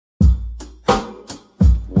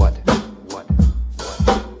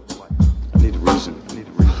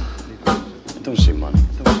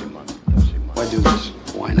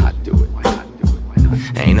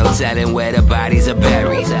selling where the bodies are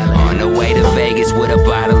buried. On the way to Vegas with a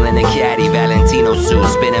bottle in a caddy, Valentino suit,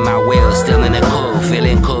 spinning my wheels, still in the coupe,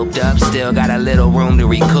 feeling cooped up, still got a little room to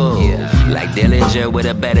recoup. Like Dillinger with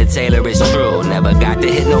a better tailor, it's true. Never got to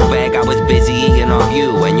hit no bag, I was busy eating off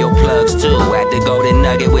you and your plugs too. At the Golden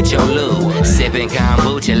Nugget with your loo, sipping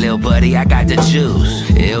kombucha, little buddy, I got the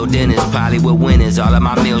juice. Ill dinners, poly with winners, all of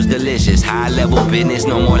my meals delicious. High level business,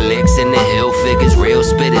 no more licks in the hill figures. Real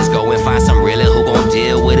spitters, go and find some realer who gon'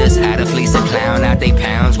 deal with us. How to fleece a clown out they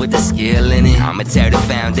pounds with the skill in it. I'ma tear the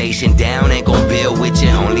foundation down, ain't gon' build with you.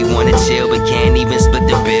 Only wanna chill, but can't even split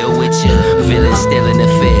the bill with you. Feeling still in the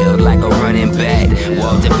field, like a running back.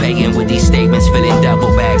 Walter Payton with these statements, filling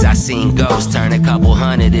duffel bags. I seen ghosts turn a couple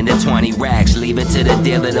hundred into 20 racks. Leave it to the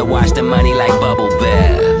dealer to watch the money like bubble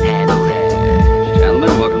bath.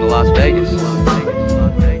 Gentlemen, welcome to Las Vegas.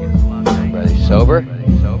 Ready, sober?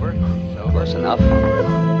 Close enough.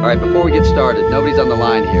 Alright, before we get started, nobody's on the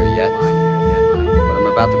line here yet. What I'm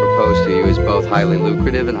about to propose to you is both highly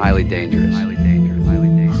lucrative and highly dangerous.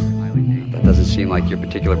 That doesn't seem like your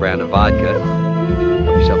particular brand of vodka. Have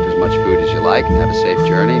yourself as much food as you like and have a safe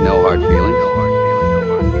journey, no hard feelings.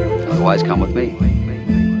 Otherwise, come with me.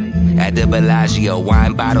 At the Bellagio,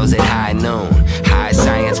 wine bottles at high noon. High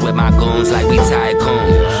science with my goons like we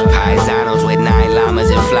tycoons. Paisanos with 9 llamas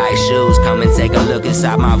and fly shoes. Come and take a look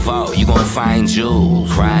inside my vault, you gon' find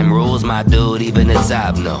jewels. Crime rules, my dude, even the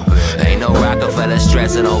top no. Ain't no Rockefeller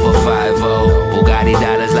stressing over 5-0. Bugatti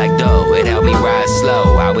dollars like dough, it helped me ride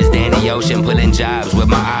slow. I was Danny Ocean pulling jobs with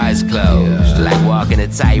my eyes closed. Like walking a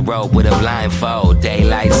tightrope with a blindfold.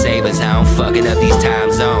 Daylight savings, how I'm fucking up these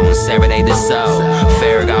time zones. Serenade the soul,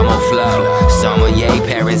 Ferragamo flow. Sommelier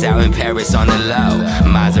parents out in Paris on the low.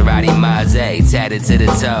 Maserati Maze, tatted to the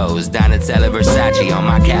toes. Donatella Versace on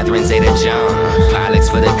my Catherine Zeta-Jones. Pollux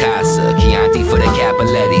for the Casa, Chianti for the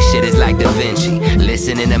Capoletti. Shit is like Da Vinci,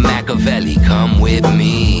 listening to Machiavelli. Come with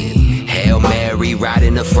me. Hail Mary, ride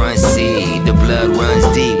in the front seat. The blood runs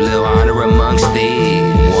deep, little honor amongst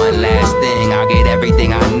thieves. One last thing, I'll get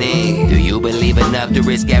everything I need. Do you believe enough to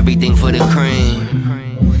risk everything for the cream?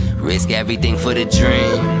 Risk everything for the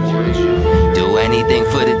dream. Do anything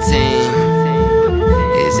for the team.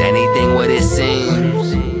 Is anything what it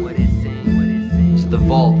seems? It's the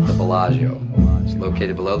vault at the Bellagio. It's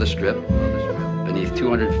located below the Strip, beneath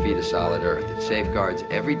 200 feet of solid earth. It safeguards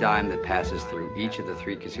every dime that passes through each of the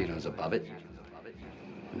 3 casinos above it.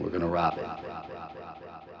 And we're gonna rob it.